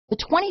The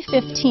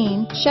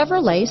 2015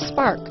 Chevrolet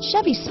Spark.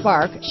 Chevy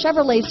Spark,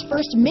 Chevrolet's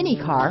first mini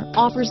car,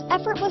 offers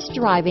effortless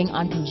driving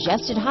on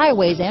congested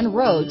highways and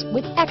roads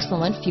with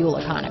excellent fuel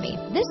economy.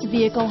 This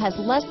vehicle has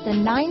less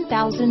than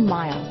 9,000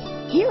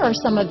 miles. Here are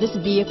some of this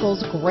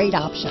vehicle's great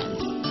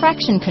options: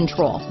 traction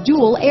control,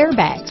 dual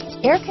airbags,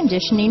 air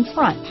conditioning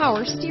front,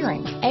 power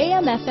steering,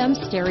 AM/FM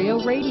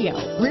stereo radio,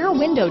 rear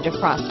window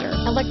defroster,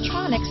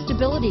 electronic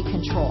stability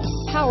control,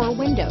 power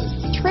windows,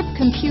 trip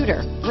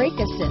computer, brake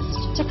assist,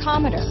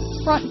 tachometer,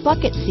 front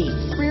bucket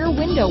seats, rear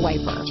window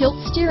wiper, tilt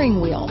steering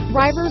wheel,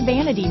 driver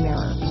vanity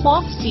mirror,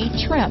 cloth seat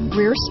trim,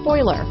 rear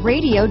spoiler,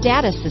 radio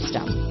data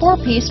system,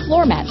 4-piece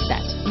floor mat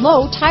set,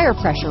 low tire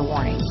pressure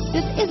warning.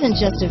 This isn't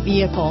just a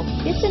vehicle,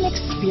 it's an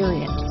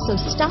experience. So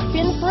stop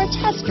in for a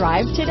test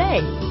drive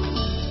today.